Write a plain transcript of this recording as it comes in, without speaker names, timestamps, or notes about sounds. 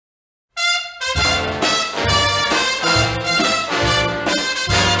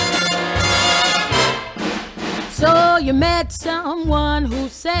you met someone who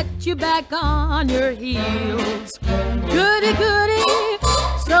set you back on your heels. Goody goody.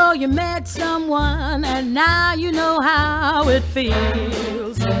 So you met someone and now you know how it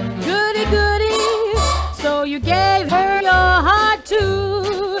feels. Goody goody. So you gave her your heart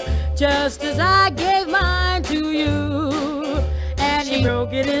too, just as I gave mine to you. And you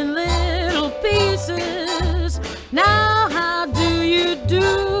broke it in little pieces. Now how do you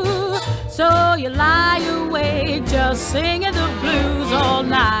do? So you lie awake just singing the blues all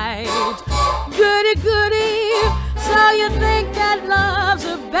night. Goody goody. So you think that love's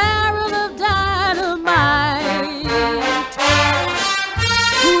a barrel of dynamite.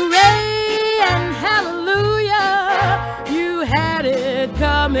 Hooray and hallelujah, you had it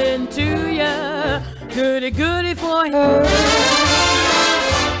coming to you. Goody goody for her,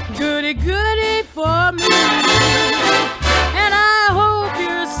 goody goody for me. And I hope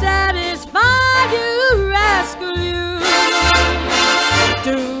you're satisfied, you rascal you.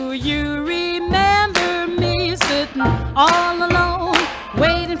 Do you remember me sitting all alone,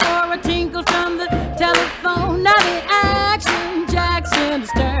 waiting for a tinkle from the telephone? Now the action Jackson's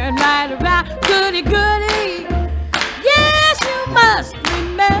turned right around. Goody goody. Yes, you must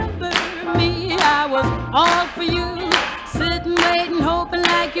remember me. I was all for you, sitting, waiting, hoping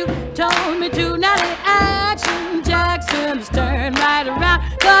like you told me to. Now the action Jackson's turned right around,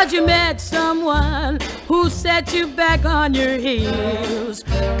 'cause you met someone who set you back on your heels.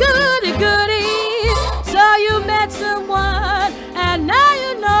 Goody goody. So you met someone and now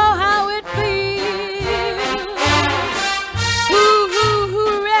you know how it feels.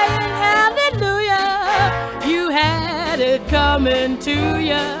 Hooray and hallelujah, you had it coming to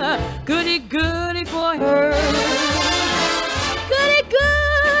you. Goody goody for her, goody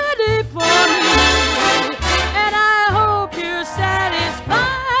goody for me. And I hope you're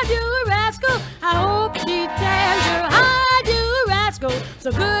satisfied, you rascal. I hope she tells you hide, you rascal.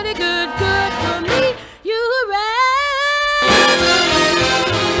 So goody goody.